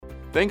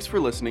Thanks for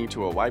listening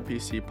to a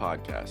YPC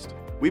podcast.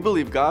 We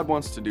believe God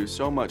wants to do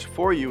so much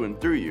for you and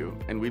through you,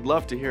 and we'd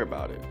love to hear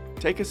about it.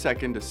 Take a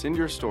second to send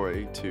your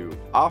story to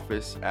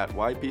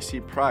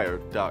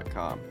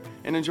office@ypcprior.com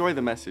and enjoy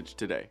the message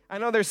today. I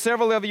know there's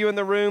several of you in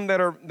the room that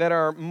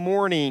are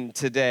mourning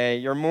today.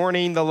 You're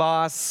mourning the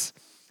loss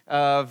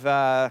of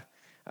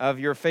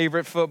your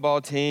favorite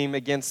football team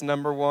against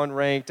number 1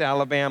 ranked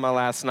Alabama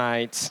last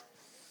night.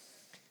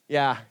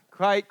 Yeah,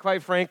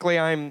 quite frankly,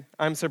 I'm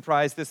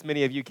surprised this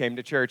many of you came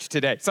to church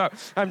today. So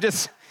I'm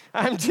just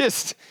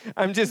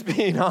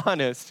being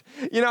honest.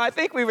 You know, I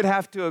think we would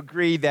have to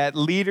agree that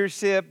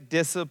leadership,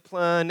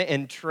 discipline,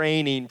 and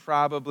training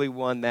probably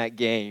won that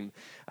game.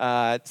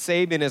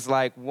 Saban is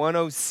like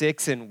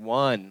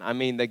 106-1. I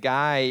mean, the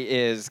guy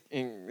is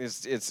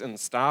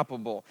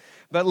unstoppable.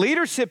 But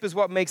leadership is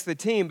what makes the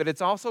team, but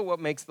it's also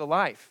what makes the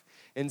life.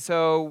 And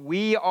so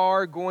we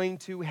are going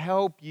to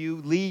help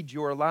you lead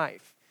your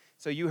life.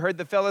 So you heard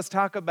the fellas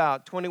talk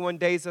about 21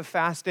 days of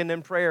fasting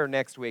and prayer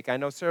next week. I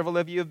know several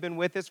of you have been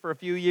with us for a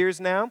few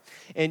years now,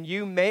 and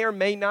you may or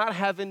may not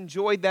have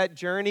enjoyed that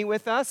journey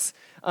with us.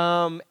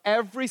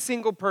 Every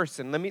single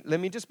person, let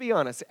me just be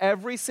honest,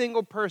 every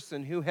single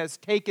person who has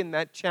taken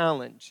that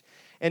challenge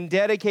and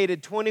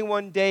dedicated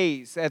 21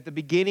 days at the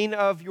beginning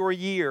of your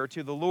year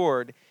to the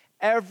Lord,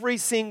 every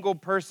single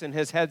person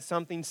has had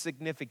something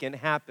significant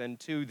happen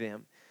to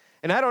them.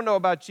 And I don't know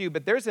about you,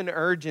 but there's an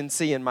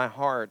urgency in my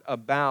heart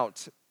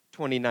about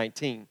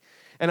 2019.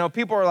 And now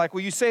people are like,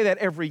 well, you say that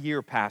every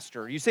year,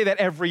 Pastor. You say that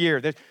every year.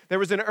 There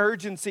was an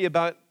urgency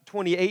about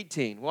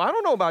 2018. Well, I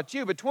don't know about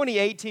you, but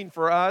 2018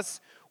 for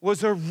us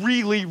was a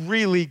really,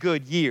 really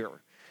good year.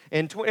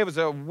 And it was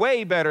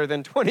way better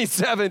than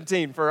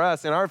 2017 for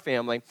us and our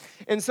family.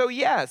 And so,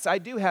 yes, I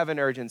do have an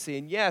urgency.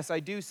 And yes,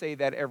 I do say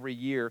that every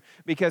year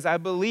because I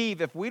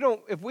believe if we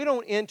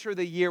don't enter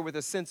the year with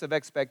a sense of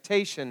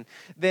expectation,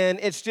 then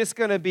it's just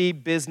going to be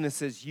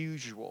business as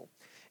usual.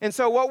 And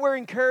so what we're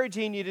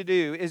encouraging you to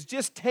do is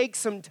just take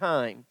some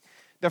time.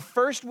 The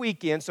first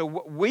weekend,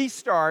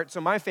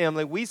 my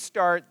family, we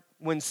start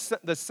when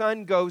the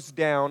sun goes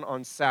down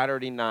on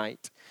Saturday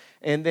night.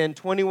 And then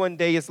 21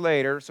 days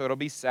later, so it'll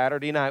be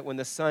Saturday night, when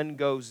the sun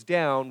goes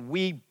down,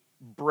 we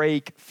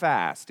break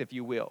fast, if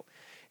you will.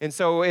 And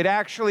so it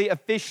actually,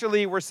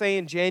 officially, we're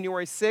saying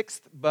January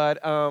 6th, but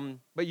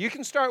you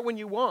can start when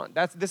you want.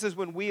 This is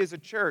when we as a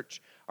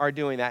church are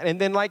doing that. And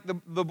then like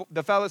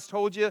the fellas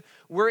told you,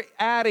 we're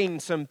adding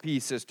some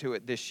pieces to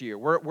it this year.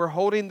 We're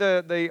holding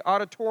the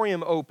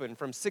auditorium open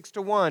from 6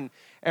 to 1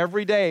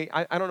 every day.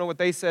 I don't know what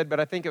they said, but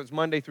I think it was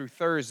Monday through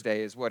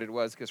Thursday is what it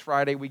was, because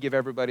Friday we give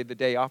everybody the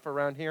day off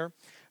around here.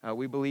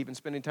 We believe in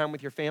spending time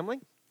with your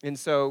family. And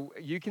so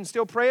you can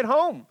still pray at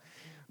home.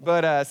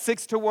 But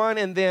 6 to 1,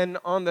 and then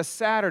on the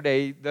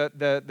Saturday,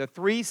 the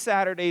 3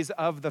 Saturdays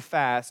of the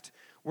fast,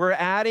 we're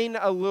adding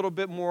a little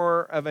bit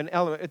more of an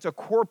element. It's a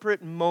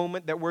corporate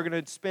moment that we're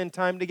going to spend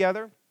time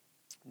together,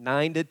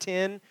 9 to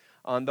 10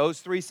 on those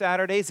 3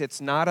 Saturdays.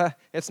 It's not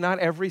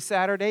every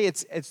Saturday.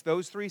 It's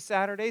those 3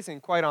 Saturdays. And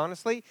quite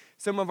honestly,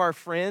 some of our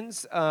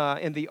friends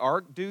in the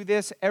Ark do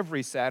this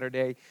every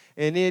Saturday,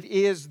 and it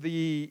is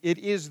the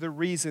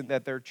reason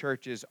that their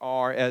churches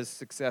are as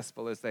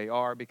successful as they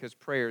are, because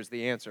prayer is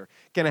the answer.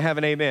 Can I have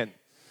an amen?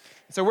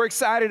 So we're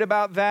excited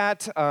about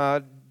that.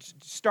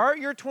 Start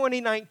your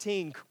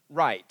 2019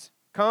 right.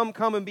 Come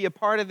and be a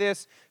part of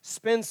this.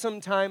 Spend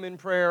some time in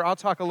prayer. I'll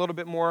talk a little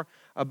bit more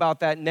about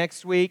that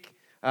next week.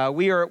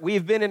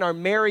 We've been in our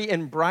Merry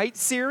and Bright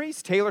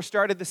series. Taylor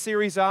started the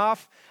series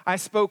off. I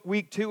spoke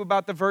week 2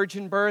 about the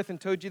virgin birth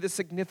and told you the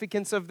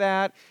significance of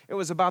that. It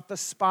was about the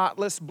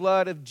spotless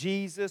blood of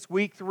Jesus.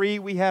 Week 3,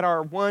 we had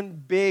our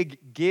One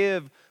Big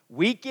Give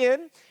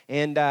weekend,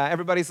 and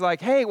everybody's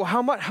like, hey, well,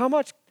 how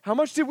much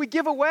did we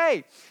give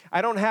away?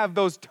 I don't have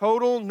those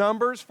total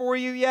numbers for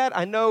you yet.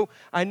 I know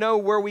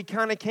where we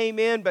kind of came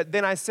in, but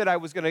then I said I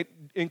was going to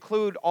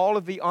include all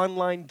of the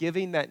online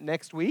giving that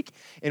next week,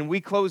 and we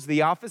closed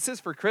the offices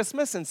for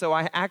Christmas, and so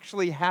I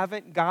actually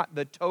haven't got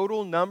the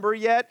total number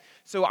yet.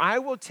 So I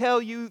will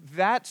tell you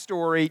that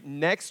story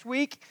next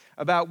week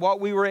about what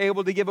we were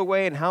able to give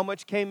away and how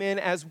much came in,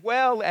 as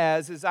well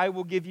as I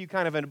will give you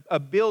kind of a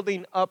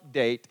building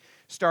update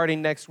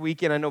starting next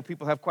weekend. I know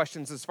people have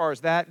questions as far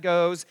as that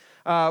goes.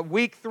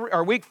 Week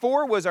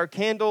 4 was our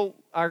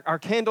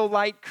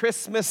candlelight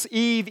Christmas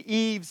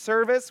Eve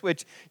service,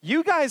 which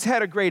you guys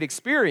had a great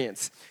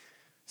experience.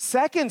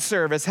 Second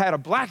service had a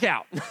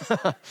blackout.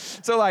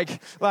 So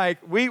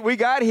we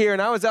got here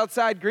and I was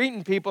outside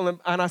greeting people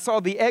and I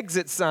saw the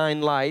exit sign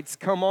lights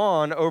come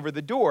on over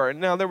the door.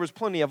 Now there was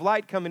plenty of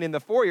light coming in the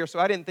foyer, so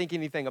I didn't think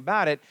anything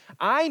about it.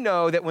 I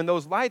know that when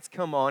those lights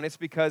come on, it's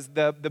because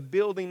the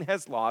building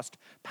has lost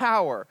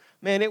power.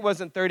 Man, it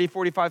wasn't 30,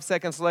 45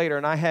 seconds later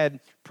and I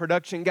had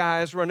production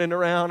guys running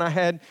around. I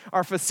had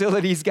our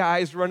facilities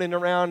guys running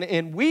around,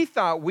 and we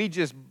thought we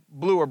just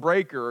blew a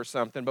breaker or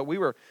something, but we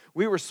were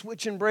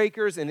switching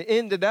breakers, and it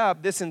ended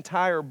up this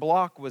entire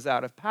block was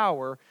out of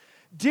power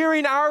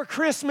during our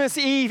Christmas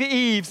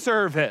Eve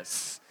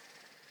service.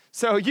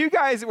 So you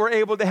guys were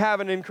able to have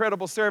an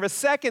incredible service.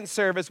 Second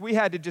service, we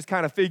had to just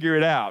kind of figure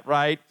it out,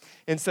 right?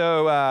 And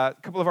so a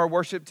couple of our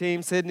worship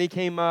team, Sydney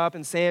came up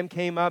and Sam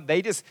came up.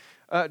 They just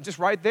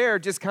right there,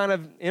 just kind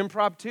of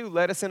impromptu,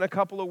 led us in a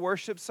couple of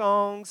worship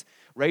songs.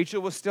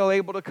 Rachel was still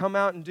able to come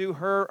out and do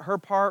her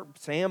part.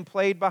 Sam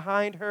played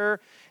behind her.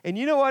 And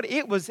you know what?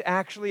 It was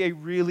actually a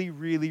really,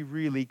 really,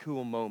 really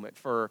cool moment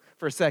for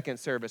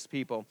second service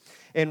people.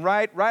 And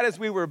right as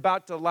we were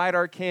about to light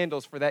our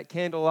candles for that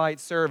candlelight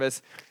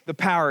service, the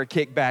power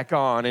kicked back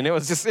on. And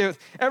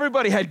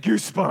everybody had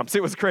goosebumps.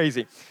 It was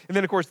crazy. And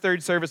then, of course,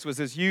 third service was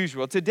as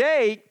usual.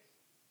 Today,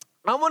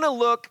 I want to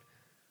look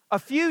a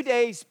few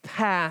days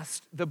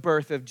past the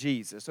birth of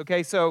Jesus.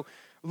 Okay, so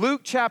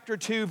Luke chapter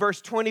 2,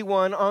 verse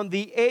 21, on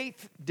the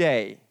 8th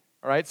day,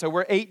 all right, so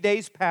we're 8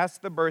 days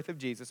past the birth of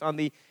Jesus. On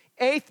the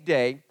 8th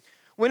day,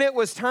 when it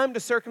was time to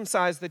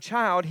circumcise the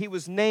child, he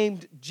was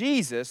named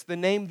Jesus, the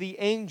name the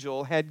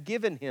angel had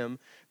given him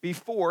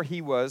before he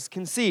was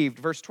conceived.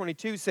 Verse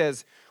 22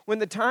 says, when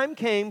the time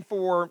came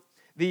for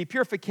the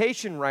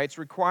purification rites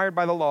required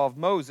by the law of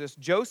Moses,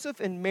 Joseph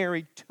and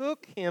Mary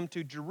took him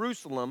to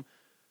Jerusalem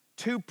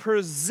to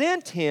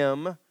present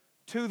him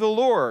to the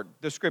Lord,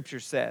 the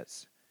scripture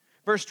says.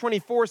 Verse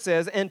 24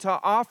 says, and to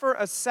offer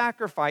a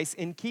sacrifice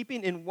in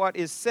keeping in what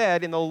is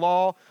said in the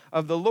law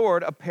of the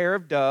Lord, a pair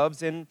of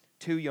doves and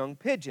 2 young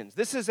pigeons.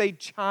 This is a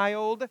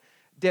child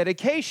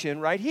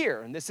dedication right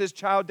here. And this is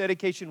child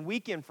dedication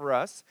weekend for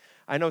us.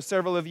 I know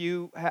several of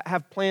you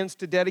have plans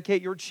to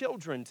dedicate your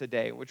children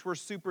today, which we're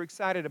super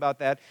excited about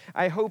that.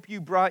 I hope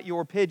you brought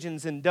your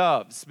pigeons and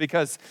doves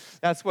because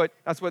that's what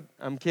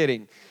I'm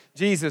kidding.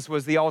 Jesus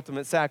was the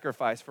ultimate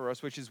sacrifice for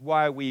us, which is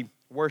why we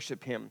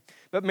worship him.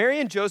 But Mary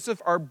and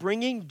Joseph are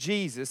bringing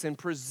Jesus and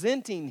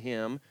presenting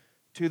him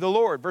to the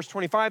Lord. Verse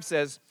 25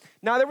 says,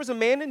 now there was a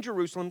man in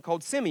Jerusalem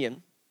called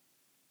Simeon.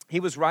 He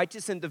was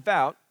righteous and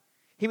devout.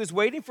 He was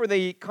waiting for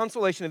the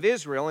consolation of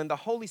Israel, and the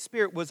Holy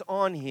Spirit was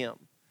on him.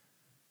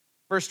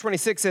 Verse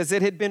 26 says,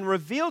 it had been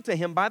revealed to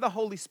him by the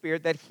Holy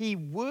Spirit that he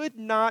would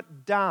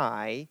not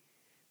die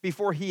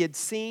before he had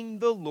seen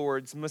the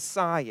Lord's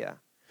Messiah.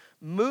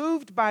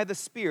 Moved by the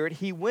Spirit,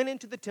 he went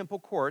into the temple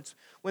courts.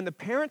 When the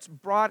parents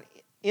brought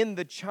in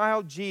the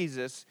child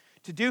Jesus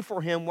to do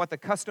for him what the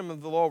custom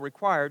of the law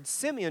required,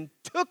 Simeon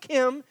took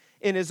him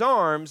in his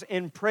arms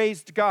and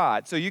praised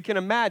God. So you can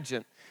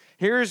imagine,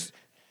 here's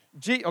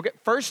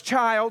first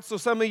child. So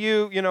some of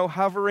you,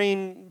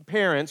 hovering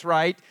parents,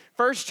 right?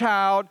 First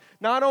child,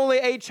 not only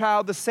a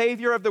child, the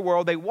Savior of the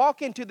world. They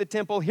walk into the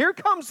temple. Here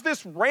comes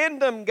this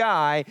random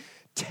guy,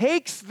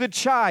 takes the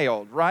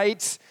child,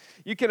 right?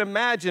 You can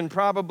imagine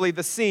probably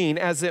the scene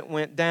as it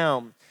went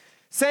down.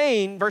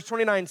 Saying, verse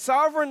 29,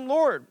 Sovereign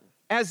Lord,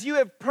 as you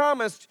have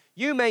promised,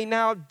 you may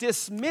now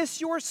dismiss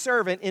your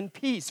servant in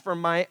peace, for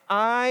my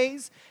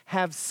eyes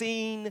have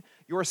seen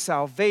your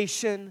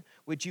salvation,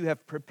 which you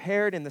have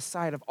prepared in the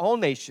sight of all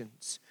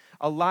nations,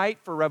 a light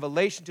for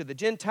revelation to the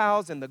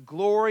Gentiles and the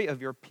glory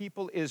of your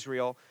people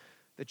Israel.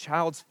 The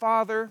child's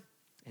father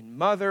and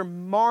mother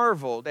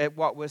marveled at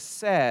what was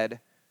said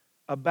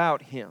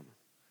about him.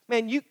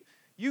 Man,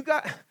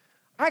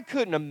 I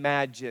couldn't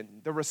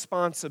imagine the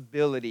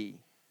responsibility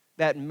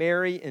that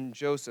Mary and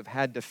Joseph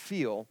had to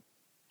feel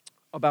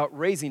about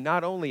raising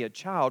not only a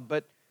child,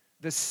 but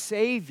the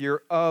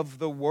Savior of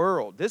the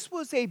world. This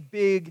was a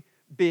big,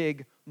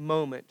 big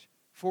moment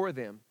for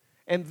them.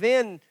 And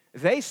then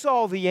they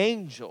saw the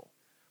angel,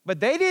 but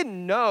they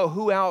didn't know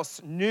who else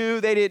knew.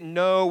 They didn't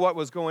know what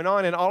was going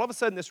on. And all of a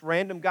sudden, this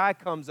random guy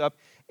comes up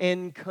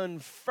and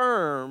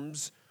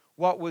confirms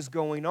what was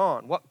going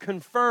on, what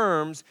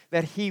confirms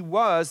that he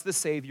was the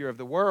Savior of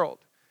the world.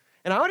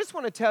 And I just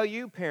want to tell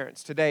you,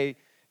 parents, today,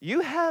 you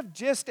have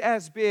just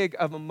as big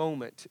of a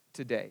moment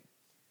today.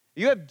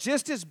 You have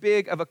just as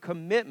big of a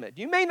commitment.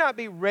 You may not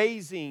be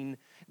raising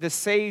the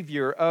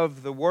Savior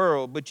of the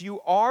world, but you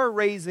are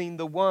raising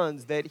the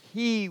ones that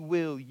he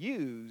will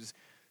use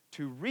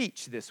to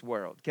reach this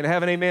world. Can I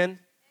have an amen?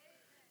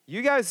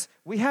 You guys,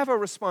 we have a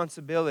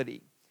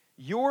responsibility.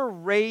 You're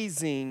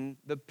raising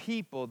the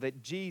people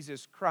that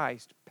Jesus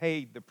Christ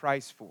paid the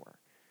price for.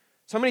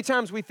 So many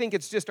times we think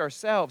it's just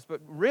ourselves,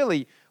 but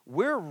really,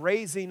 we're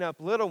raising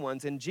up little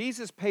ones, and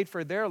Jesus paid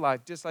for their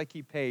life just like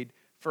he paid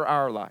for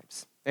our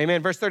lives.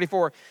 Amen. Verse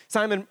 34,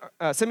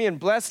 Simeon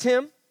blessed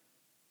him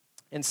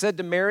and said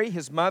to Mary,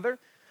 his mother,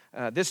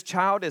 this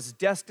child is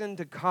destined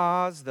to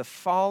cause the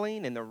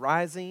falling and the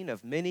rising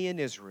of many in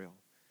Israel,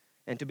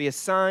 and to be a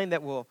sign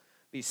that will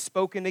be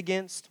spoken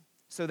against,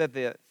 so that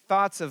the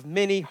thoughts of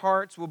many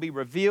hearts will be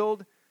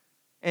revealed,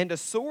 and a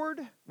sword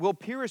will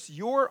pierce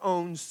your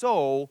own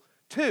soul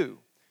too.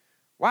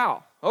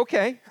 Wow,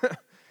 okay.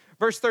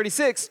 Verse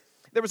 36,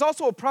 there was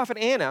also a prophet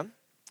Anna,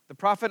 the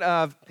prophet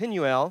of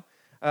Penuel,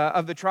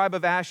 of the tribe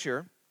of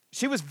Asher.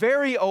 She was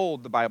very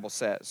old, the Bible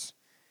says.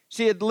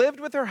 She had lived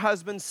with her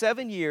husband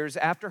 7 years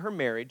after her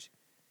marriage,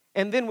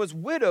 and then was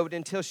widowed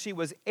until she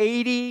was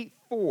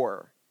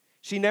 84.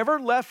 She never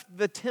left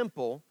the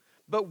temple,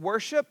 but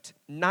worshiped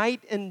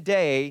night and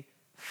day,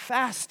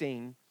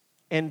 fasting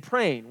and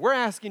praying. We're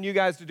asking you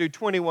guys to do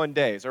 21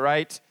 days, all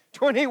right?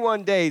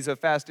 21 days of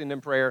fasting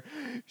and prayer.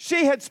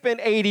 She had spent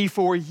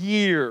 84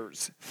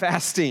 years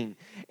fasting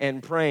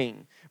and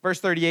praying. Verse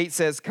 38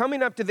 says,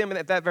 coming up to them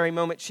at that very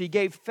moment, she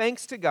gave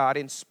thanks to God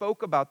and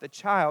spoke about the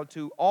child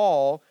to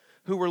all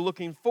who were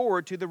looking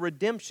forward to the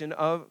redemption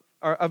of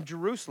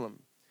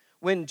Jerusalem.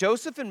 When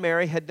Joseph and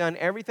Mary had done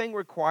everything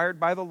required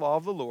by the law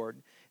of the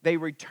Lord, they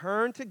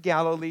returned to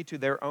Galilee to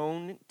their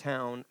own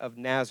town of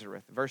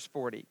Nazareth. Verse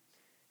 40,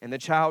 and the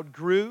child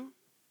grew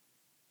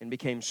and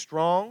became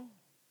strong.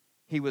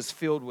 He was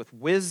filled with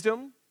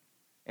wisdom,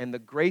 and the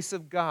grace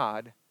of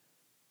God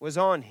was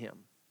on him.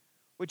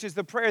 Which is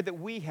the prayer that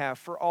we have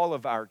for all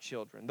of our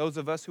children. Those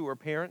of us who are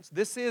parents,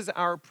 this is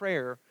our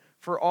prayer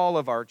for all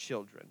of our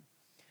children.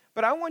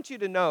 But I want you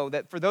to know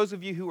that for those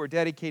of you who are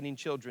dedicating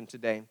children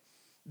today,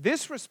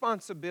 this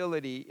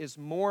responsibility is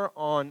more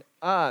on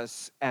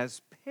us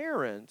as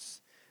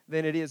parents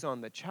than it is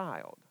on the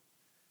child.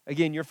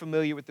 Again, you're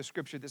familiar with the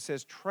scripture that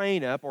says,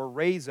 train up or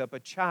raise up a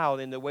child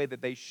in the way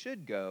that they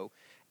should go,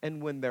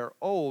 and when they're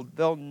old,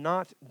 they'll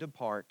not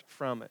depart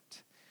from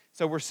it.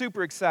 So we're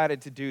super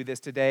excited to do this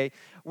today.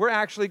 We're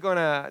actually going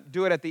to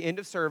do it at the end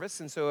of service,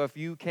 and so if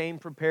you came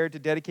prepared to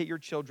dedicate your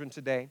children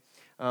today,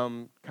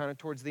 kind of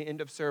towards the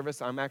end of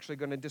service, I'm actually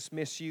going to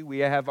dismiss you. We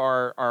have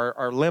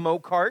our limo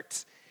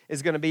cart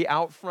is going to be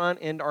out front,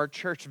 and our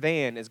church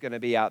van is going to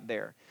be out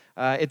there.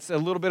 It's a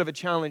little bit of a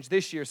challenge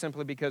this year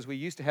simply because we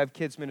used to have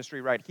kids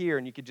ministry right here,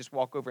 and you could just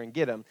walk over and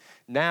get them.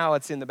 Now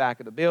it's in the back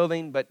of the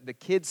building, but the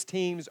kids'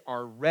 teams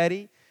are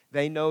ready.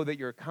 They know that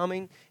you're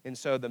coming, and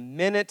so the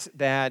minute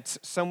that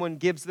someone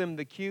gives them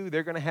the cue,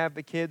 they're going to have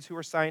the kids who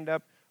are signed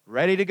up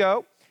ready to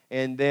go,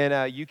 and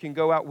then you can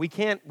go out. We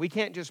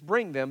can't just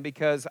bring them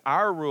because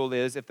our rule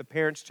is if the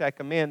parents check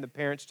them in, the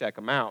parents check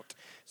them out.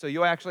 So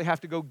you'll actually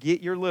have to go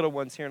get your little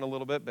ones here in a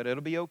little bit, but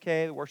it'll be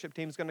okay. The worship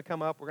team's going to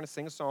come up. We're going to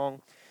sing a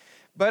song.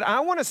 But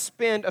I want to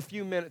spend a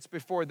few minutes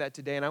before that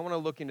today, and I want to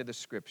look into the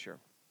scripture.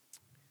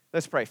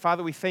 Let's pray.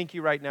 Father, we thank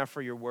you right now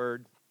for your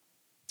word.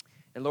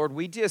 And Lord,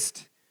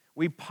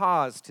 we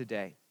pause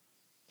today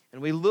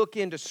and we look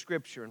into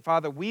Scripture. And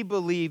Father, we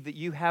believe that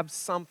you have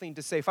something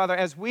to say. Father,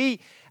 as we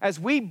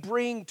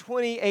bring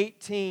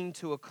 2018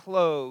 to a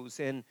close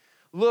and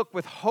look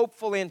with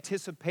hopeful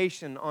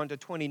anticipation onto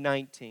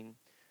 2019,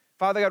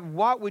 Father God,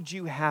 what would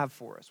you have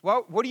for us?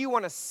 What do you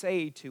want to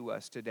say to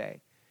us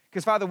today?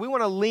 Because Father, we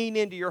want to lean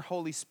into your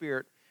Holy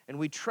Spirit, and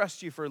we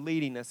trust you for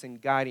leading us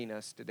and guiding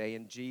us today.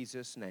 In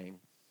Jesus' name,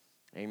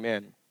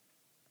 amen.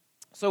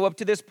 So up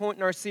to this point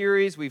in our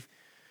series,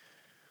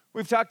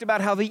 We've talked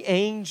about how the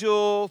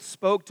angel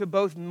spoke to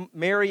both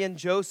Mary and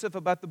Joseph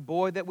about the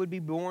boy that would be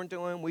born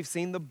to him. We've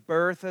seen the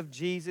birth of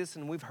Jesus,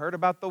 and we've heard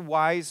about the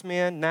wise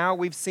men. Now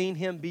we've seen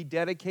him be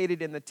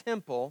dedicated in the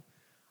temple.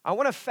 I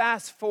want to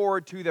fast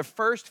forward to the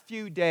first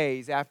few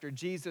days after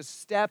Jesus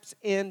steps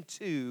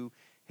into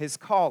his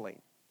calling.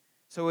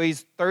 So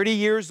he's 30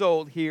 years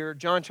old here,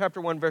 John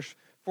chapter 1, verse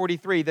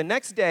 43. The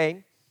next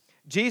day,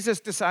 Jesus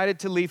decided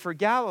to leave for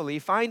Galilee.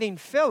 Finding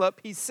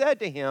Philip, he said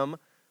to him,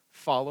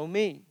 "Follow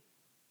me."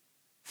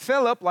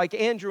 Philip, like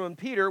Andrew and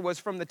Peter, was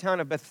from the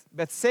town of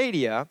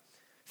Bethsaida.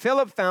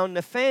 Philip found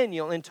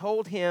Nathanael and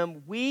told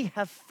him, "We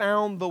have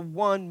found the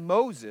one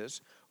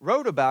Moses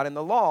wrote about in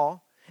the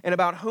law, and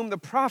about whom the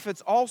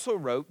prophets also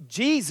wrote,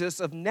 Jesus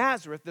of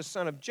Nazareth, the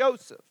son of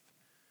Joseph."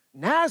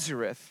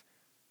 "Nazareth?"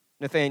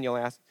 Nathanael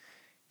asked.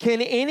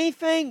 "Can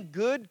anything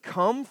good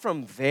come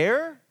from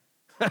there?"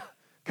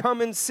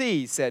 "Come and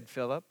see," said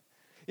Philip.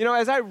 You know,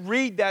 as I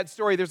read that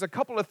story, there's a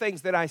couple of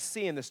things that I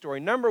see in the story.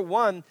 Number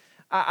one,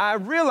 I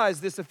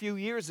realized this a few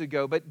years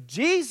ago, but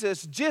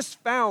Jesus just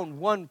found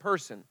one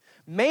person,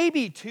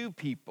 maybe two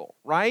people,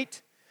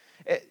 right?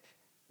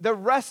 The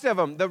rest of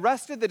them, the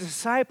rest of the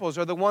disciples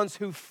are the ones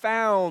who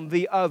found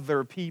the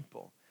other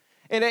people.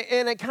 And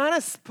it kind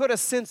of put a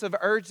sense of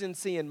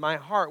urgency in my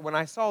heart when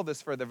I saw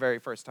this for the very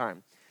first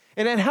time.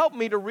 And it helped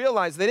me to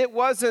realize that it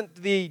wasn't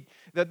the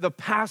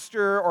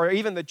pastor or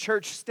even the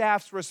church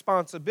staff's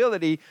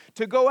responsibility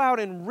to go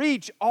out and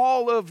reach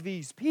all of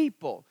these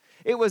people.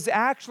 It was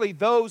actually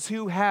those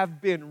who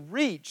have been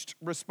reached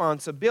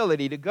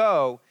responsibility to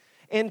go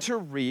and to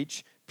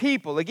reach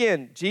people.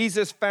 Again,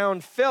 Jesus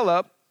found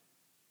Philip.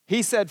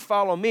 He said,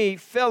 "Follow me."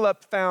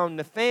 Philip found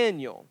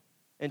Nathanael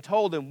and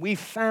told him, "We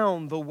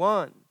found the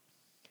one."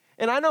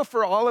 And I know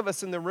for all of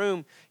us in the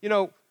room, you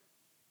know,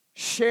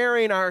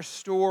 sharing our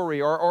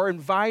story or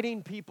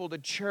inviting people to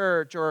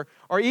church or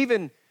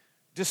even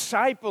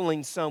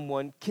discipling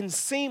someone can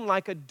seem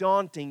like a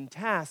daunting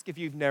task if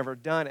you've never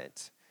done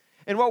it.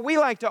 And what we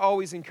like to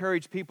always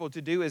encourage people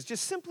to do is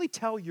just simply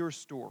tell your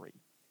story.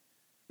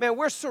 Man,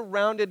 we're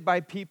surrounded by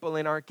people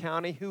in our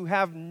county who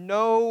have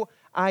no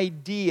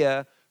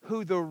idea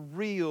who the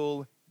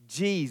real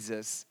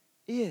Jesus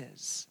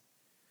is.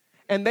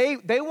 And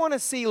they want to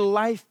see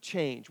life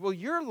change. Well,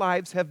 your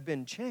lives have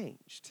been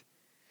changed.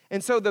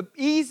 And so the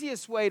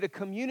easiest way to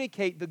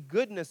communicate the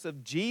goodness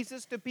of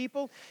Jesus to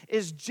people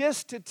is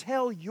just to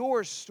tell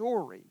your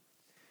story.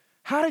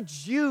 How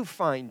did you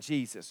find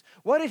Jesus?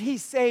 What did he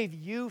save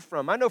you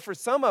from? I know for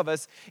some of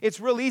us, it's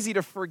real easy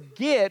to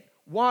forget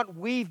what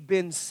we've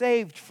been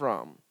saved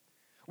from.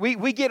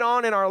 We get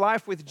on in our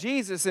life with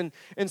Jesus, and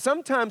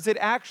sometimes it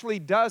actually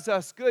does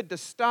us good to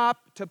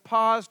stop, to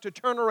pause, to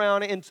turn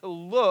around, and to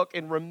look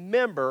and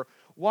remember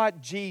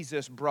what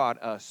Jesus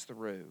brought us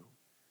through.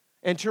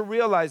 And to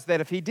realize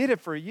that if He did it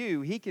for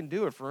you, He can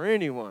do it for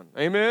anyone.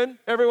 Amen,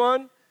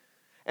 everyone?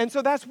 And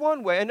so that's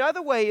one way.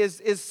 Another way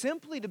is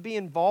simply to be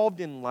involved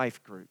in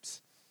life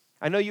groups.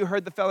 I know you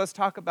heard the fellas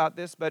talk about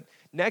this, but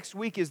next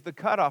week is the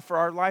cutoff for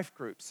our life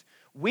groups.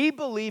 We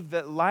believe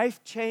that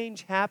life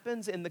change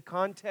happens in the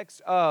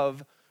context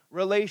of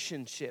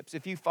relationships.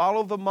 If you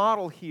follow the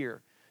model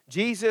here,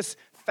 Jesus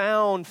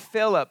found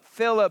Philip.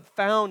 Philip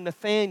found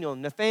Nathaniel.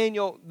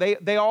 Nathaniel,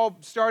 they all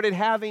started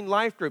having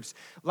life groups.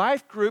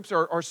 Life groups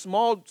or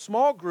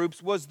small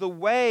groups was the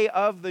way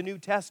of the New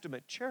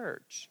Testament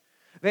church.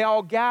 They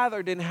all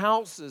gathered in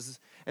houses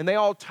and they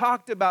all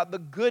talked about the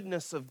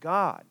goodness of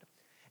God.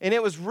 And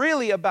it was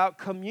really about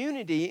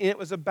community, and it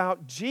was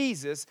about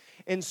Jesus,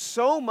 and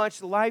so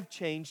much life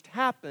change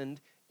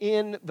happened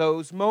in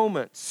those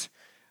moments.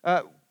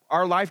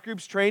 Our life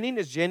groups training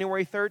is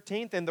January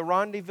 13th, and the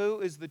rendezvous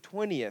is the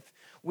 20th.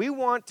 We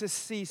want to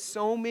see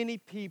so many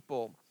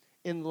people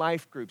in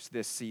life groups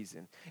this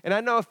season. And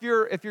I know if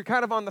you're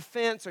kind of on the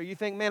fence, or you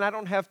think, man, I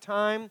don't have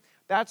time,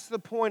 that's the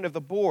point of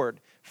the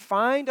board.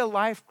 Find a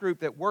life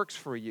group that works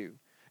for you.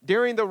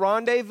 During the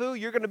rendezvous,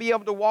 you're going to be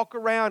able to walk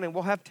around and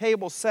we'll have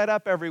tables set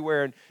up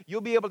everywhere, and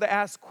you'll be able to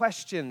ask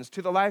questions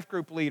to the life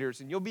group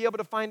leaders, and you'll be able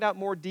to find out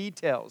more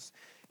details.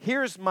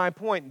 Here's my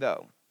point,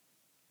 though.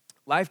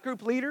 Life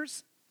group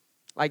leaders,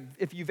 like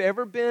if you've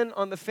ever been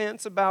on the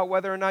fence about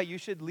whether or not you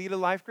should lead a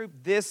life group,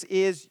 this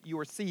is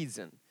your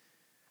season.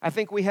 I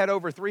think we had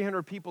over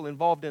 300 people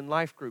involved in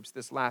life groups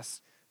this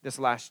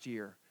last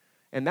year.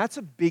 And that's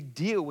a big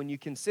deal when you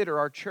consider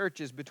our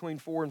church is between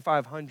 400 and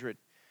 500.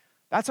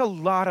 That's a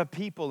lot of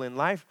people in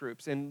life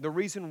groups. And the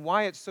reason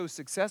why it's so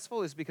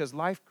successful is because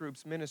life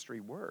groups ministry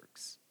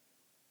works.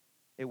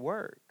 It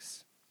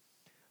works.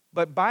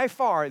 But by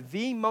far,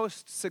 the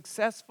most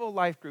successful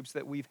life groups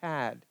that we've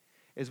had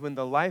is when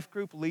the life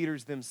group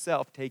leaders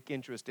themselves take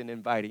interest in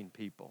inviting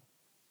people.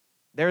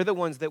 They're the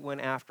ones that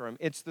went after them.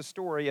 It's the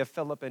story of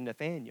Philip and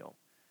Nathaniel.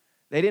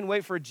 They didn't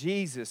wait for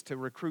Jesus to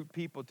recruit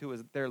people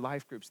to their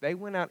life groups. They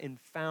went out and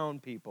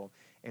found people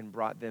and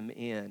brought them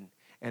in.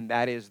 And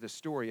that is the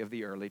story of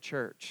the early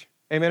church.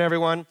 Amen,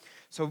 everyone?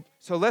 So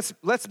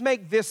let's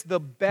make this the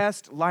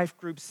best life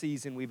group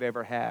season we've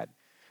ever had.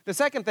 The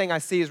second thing I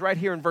see is right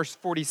here in verse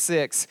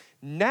 46.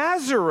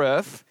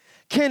 Nazareth,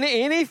 can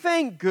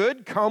anything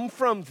good come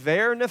from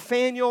there?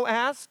 Nathanael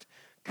asked.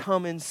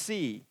 Come and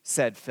see,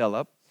 said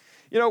Philip.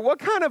 You know, what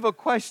kind of a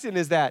question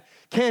is that?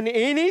 Can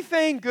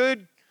anything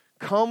good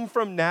come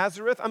from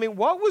Nazareth? I mean,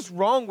 what was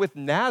wrong with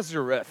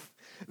Nazareth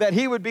that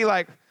he would be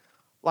like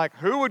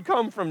who would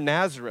come from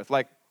Nazareth?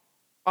 Like,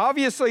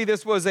 obviously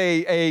this was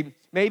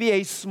maybe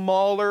a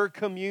smaller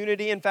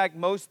community. In fact,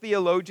 most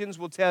theologians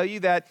will tell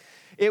you that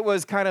it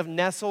was kind of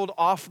nestled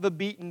off the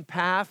beaten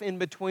path in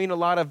between a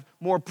lot of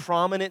more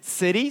prominent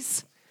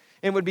cities.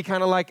 It would be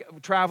kind of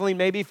like traveling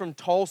maybe from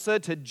Tulsa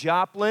to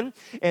Joplin.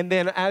 And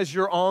then as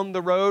you're on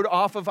the road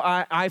off of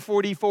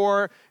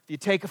I-44, if you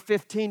take a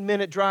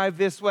 15-minute drive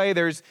this way,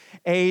 there's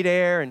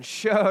Adair and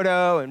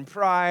Choteau and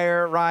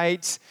Pryor,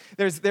 right?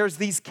 There's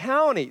these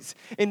counties.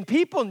 And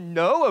people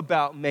know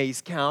about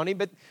Mays County,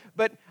 but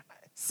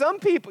some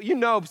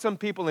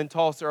people in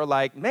Tulsa are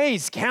like,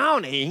 Mays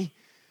County?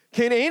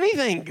 Can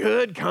anything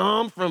good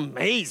come from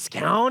Mays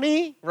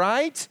County,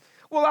 right?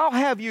 Well, I'll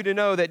have you to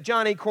know that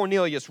Johnny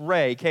Cornelius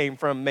Ray came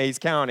from Mays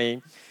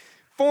County.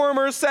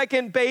 Former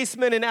second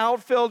baseman and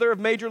outfielder of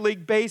Major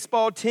League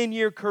Baseball,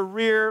 10-year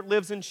career,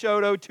 lives in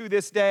Choteau to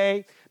this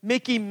day.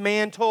 Mickey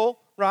Mantle,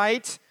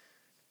 right?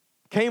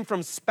 Came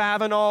from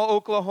Spavinaw,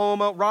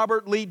 Oklahoma.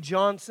 Robert Lee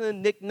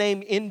Johnson,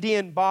 nicknamed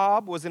Indian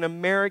Bob, was an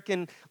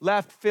American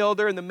left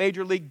fielder in the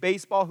Major League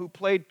Baseball who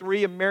played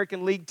 3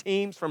 American League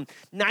teams from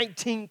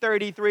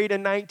 1933 to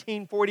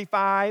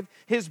 1945.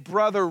 His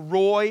brother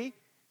Roy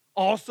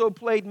also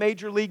played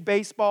Major League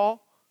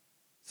Baseball.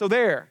 So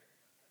there.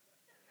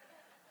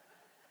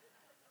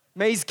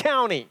 Mays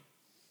County.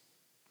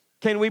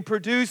 Can we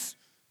produce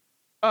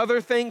other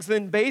things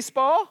than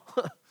baseball?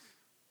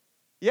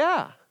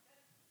 Yeah.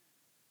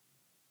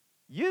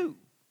 You.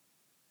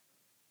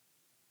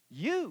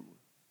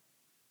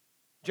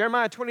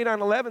 Jeremiah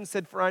 29:11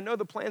 said, "For I know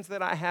the plans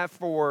that I have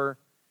for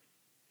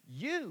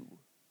you,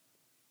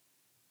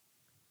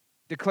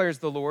 declares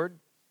the Lord,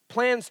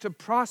 plans to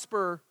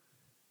prosper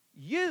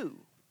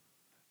you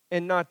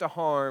and not to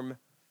harm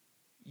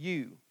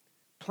you.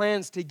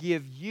 Plans to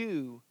give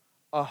you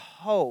a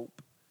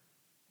hope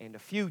and a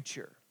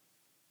future."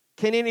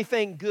 Can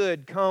anything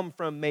good come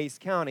from Mays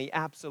County?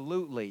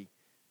 Absolutely.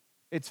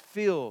 It's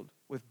filled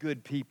with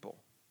good people.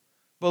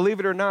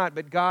 Believe it or not,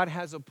 but God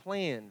has a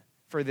plan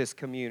for this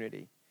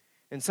community.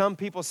 And some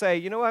people say,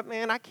 you know what,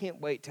 man, I can't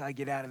wait till I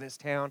get out of this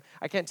town.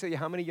 I can't tell you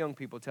how many young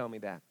people tell me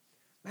that.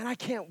 Man, I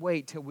can't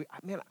wait till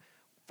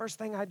first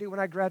thing I do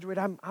when I graduate,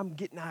 I'm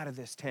getting out of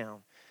this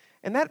town.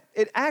 And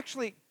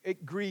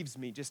it grieves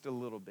me just a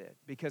little bit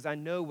because I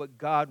know what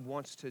God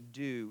wants to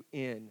do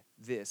in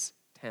this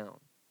town,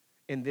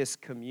 in this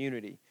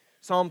community.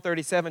 Psalm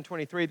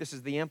 37:23, this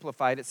is the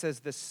Amplified. It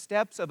says, "The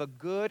steps of a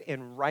good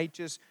and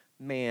righteous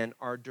man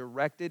are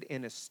directed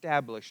and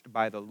established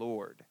by the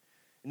Lord."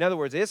 In other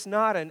words, it's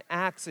not an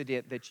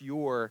accident that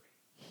you're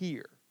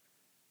here.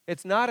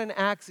 It's not an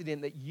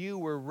accident that you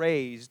were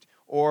raised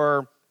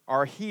or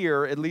are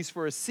here, at least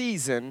for a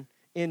season,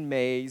 in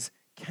Mays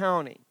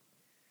County.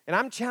 And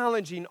I'm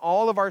challenging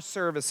all of our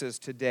services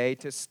today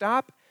to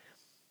stop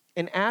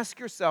and ask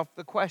yourself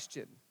the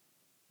question,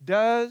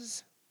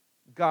 does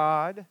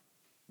God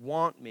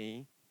want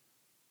me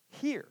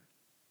here?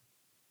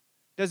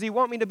 Does He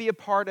want me to be a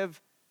part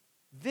of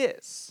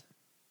this?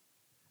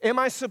 Am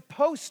I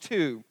supposed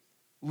to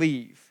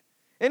leave?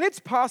 And it's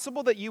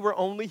possible that you were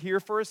only here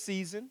for a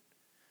season.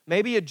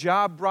 Maybe a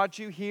job brought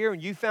you here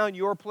and you found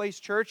your place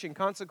church and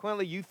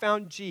consequently you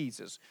found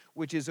Jesus,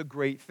 which is a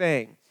great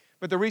thing.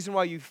 But the reason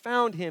why you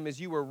found Him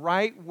is you were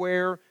right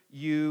where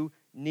you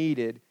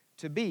needed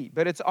to be.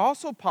 But it's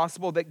also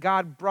possible that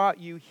God brought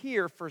you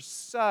here for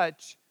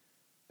such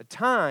a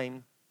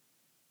time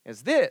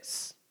as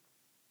this.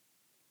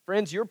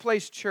 Friends, your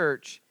place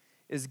church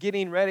is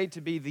getting ready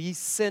to be the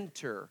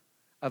center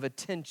of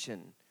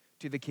attention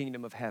to the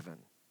kingdom of heaven.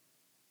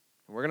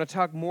 And we're going to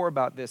talk more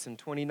about this in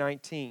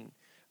 2019.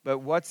 But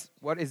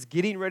what is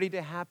getting ready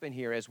to happen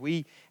here as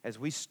we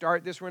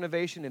start this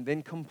renovation and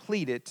then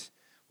complete it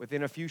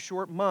within a few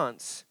short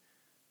months,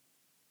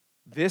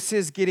 this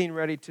is getting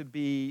ready to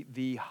be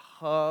the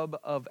hub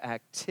of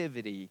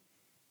activity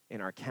in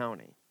our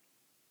county.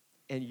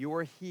 And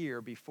you're here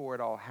before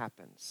it all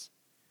happens.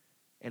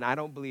 And I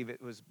don't believe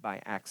it was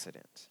by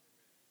accident.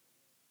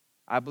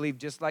 I believe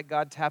just like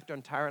God tapped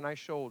on Tyra and I's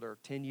shoulder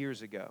 10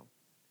 years ago,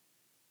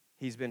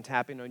 He's been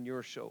tapping on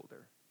your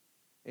shoulder.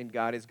 And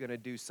God is going to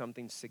do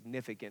something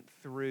significant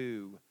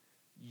through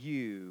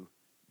you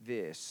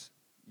this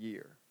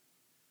year.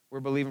 We're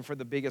believing for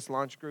the biggest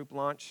life group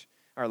launch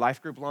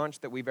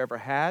that we've ever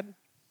had.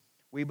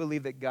 We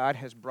believe that God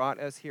has brought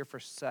us here for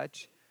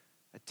such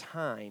a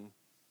time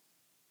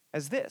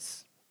as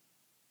this.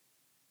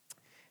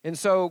 And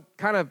so,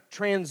 kind of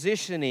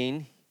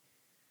transitioning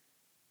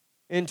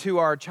into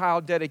our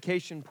child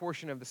dedication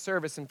portion of the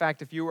service. In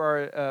fact, if you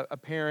are a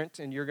parent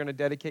and you're going to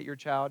dedicate your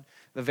child,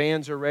 the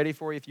vans are ready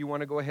for you. If you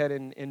want to go ahead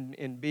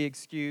and be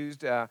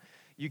excused,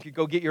 you could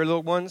go get your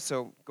little ones.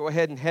 So go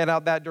ahead and head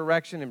out that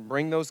direction and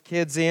bring those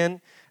kids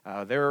in.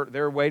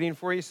 They're waiting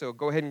for you, so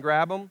go ahead and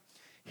grab them.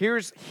 Here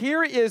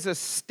is a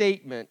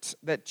statement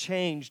that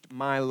changed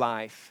my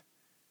life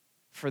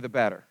for the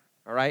better.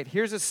 All right?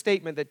 Here's a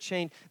statement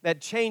that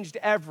changed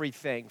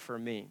everything for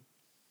me.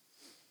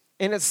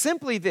 And it's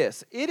simply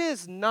this: it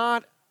is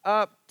not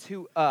up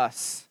to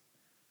us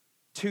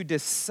to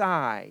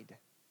decide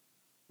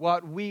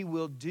what we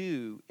will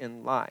do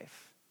in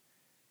life.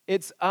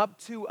 It's up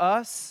to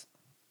us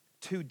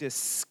to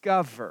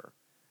discover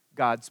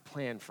God's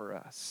plan for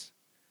us.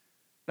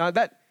 Now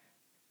that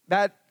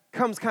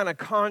comes kind of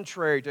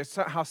contrary to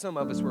how some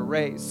of us were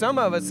raised. Some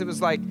of us, it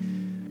was like,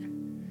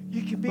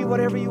 you can be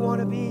whatever you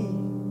want to be.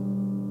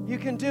 You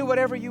can do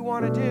whatever you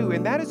want to do.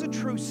 And that is a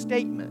true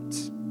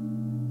statement.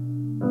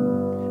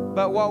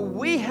 But what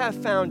we have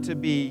found to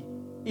be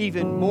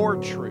even more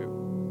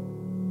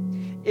true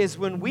is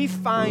when we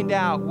find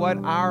out what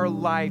our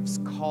life's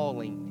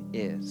calling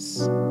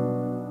is.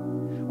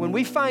 When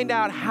we find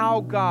out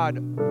how God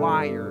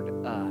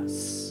wired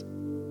us.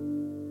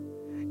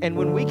 And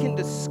when we can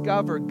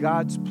discover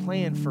God's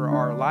plan for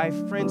our life,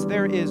 friends,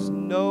 there is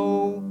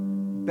no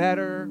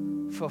better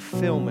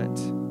fulfillment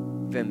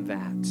than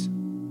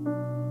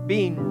that.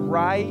 Being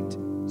right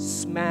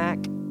smack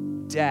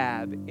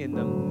dab in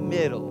the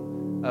middle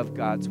of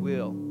God's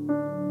will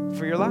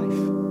for your life.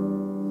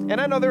 And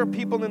I know there are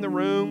people in the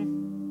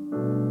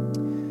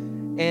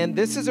room, and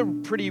this is a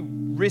pretty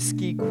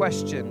risky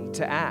question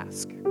to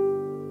ask.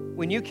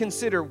 When you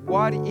consider,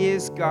 what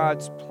is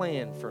God's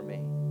plan for me?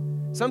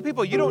 Some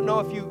people, you don't know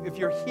if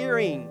you're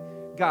hearing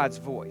God's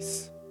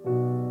voice.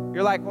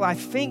 You're like, well, I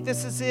think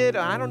this is it.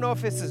 I don't know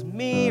if this is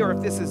me or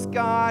if this is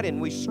God,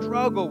 and we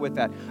struggle with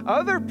that.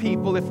 Other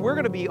people, if we're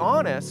going to be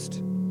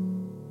honest,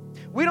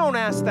 we don't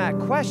ask that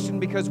question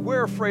because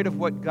we're afraid of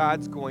what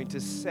God's going to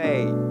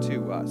say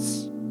to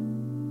us.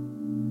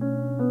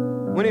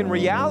 When in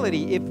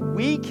reality, if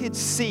we could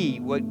see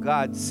what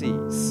God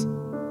sees,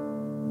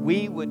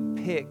 we would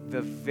pick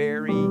the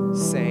very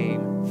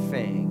same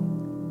thing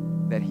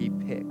that He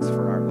picks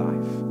for our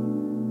life.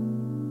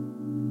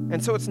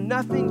 And so it's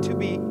nothing to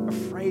be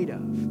afraid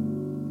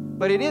of,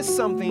 but it is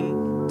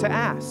something to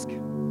ask.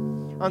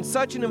 On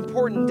such an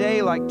important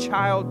day like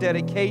child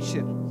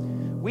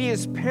dedication, we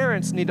as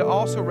parents need to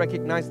also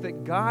recognize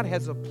that God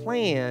has a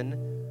plan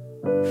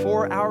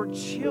for our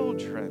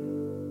children.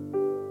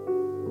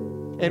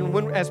 And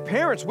as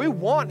parents, we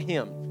want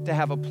Him to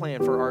have a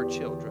plan for our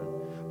children.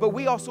 But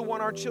we also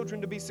want our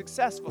children to be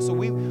successful. So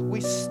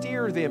we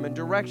steer them in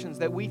directions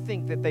that we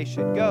think that they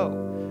should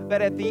go.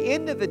 But at the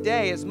end of the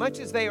day, as much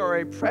as they are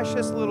a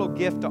precious little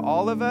gift to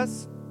all of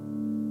us,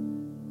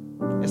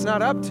 It's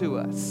not up to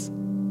us.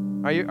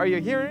 Are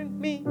you hearing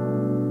me?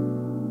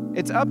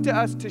 It's up to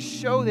us to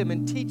show them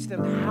and teach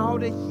them how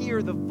to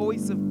hear the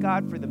voice of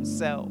God for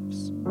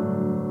themselves.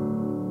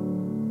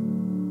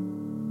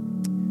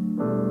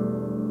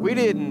 We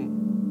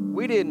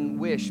didn't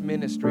wish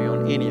ministry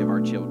on any of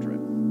our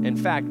children. In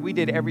fact, we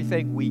did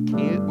everything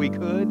we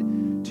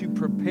could to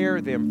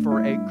prepare them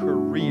for a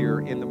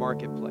career in the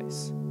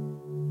marketplace.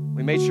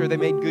 We made sure they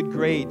made good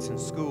grades in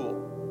school.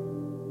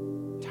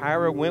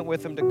 Tyra went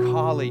with them to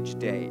college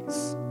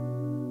days.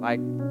 Like,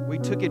 we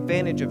took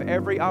advantage of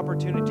every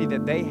opportunity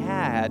that they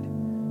had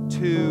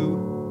to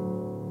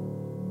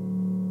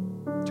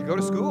go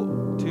to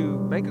school, to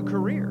make a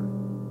career.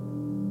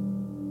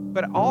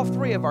 But all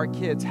three of our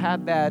kids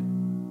had that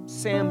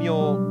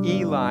Samuel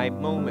Eli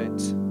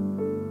moment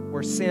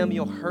where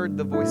Samuel heard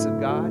the voice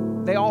of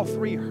God. They all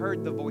three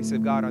heard the voice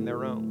of God on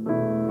their own.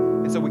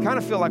 And so we kind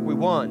of feel like we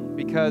won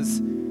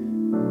because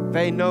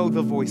they know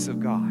the voice of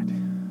God.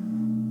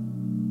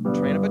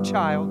 Train up a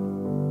child.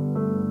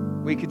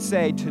 We could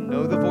say to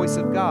know the voice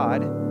of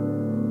God,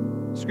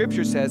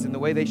 Scripture says in the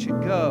way they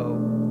should go,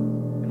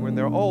 and when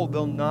they're old,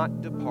 they'll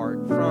not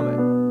depart from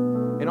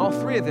it. And all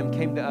three of them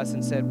came to us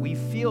and said, we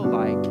feel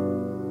like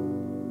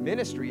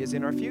ministry is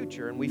in our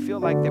future, and we feel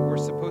like that we're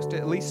supposed to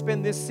at least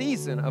spend this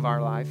season of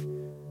our life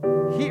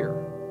here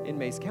in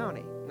Mays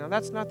County. Now,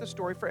 that's not the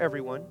story for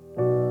everyone.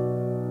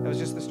 That was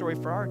just the story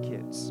for our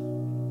kids.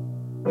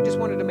 We just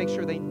wanted to make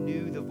sure they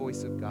knew the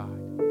voice of God,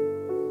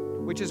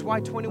 which is why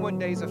 21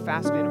 days of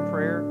fasting and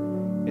prayer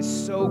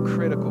is so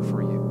critical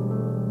for you.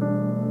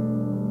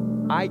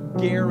 I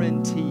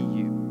guarantee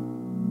you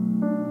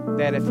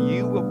that if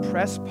you will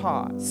press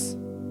pause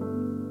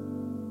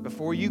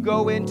before you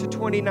go into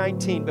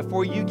 2019,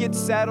 before you get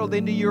settled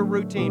into your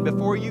routine,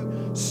 before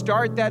you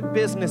start that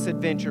business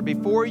adventure,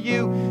 before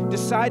you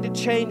decide to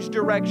change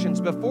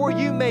directions, before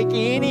you make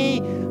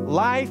any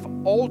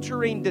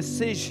life-altering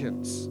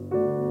decisions,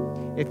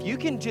 if you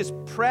can just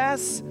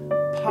press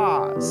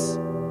pause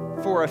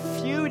for a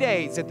few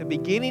days at the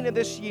beginning of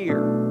this year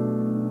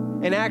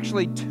and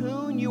actually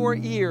tune your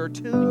ear,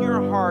 tune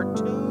your heart,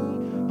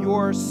 tune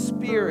your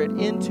spirit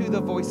into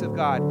the voice of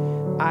God,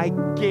 I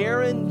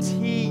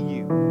guarantee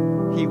you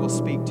He will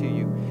speak to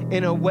you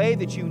in a way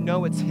that you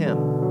know it's Him.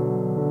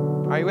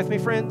 Are you with me,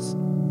 friends?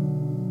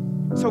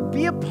 So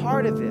be a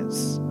part of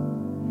this.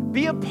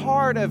 Be a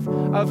part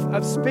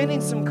of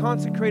spending some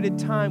consecrated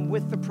time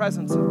with the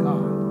presence of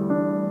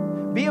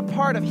God. Be a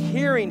part of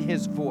hearing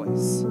His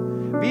voice.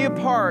 Be a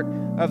part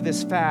of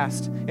this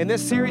fast. In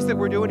this series that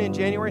we're doing in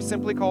January,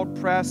 simply called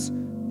Press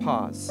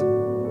Pause.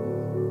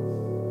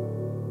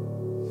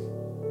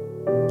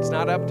 It's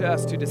not up to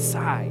us to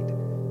decide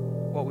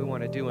what we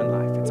want to do in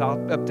life. It's all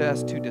up to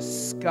us to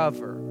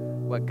discover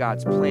what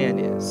God's plan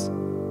is.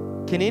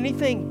 Can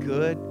anything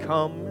good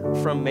come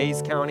from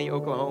Mays County,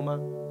 Oklahoma?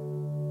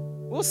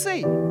 We'll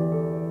see.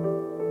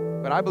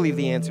 But I believe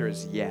the answer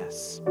is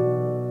yes.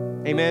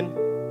 Amen.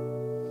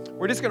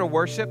 We're just going to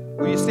worship.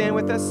 Will you stand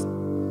with us?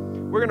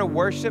 We're going to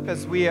worship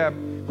as we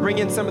bring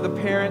in some of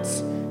the parents,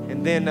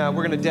 and then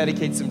we're going to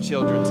dedicate some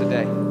children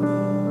today.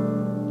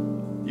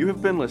 You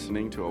have been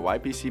listening to a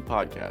YPC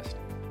podcast.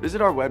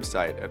 Visit our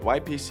website at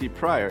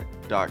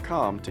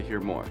ypcprior.com to hear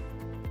more.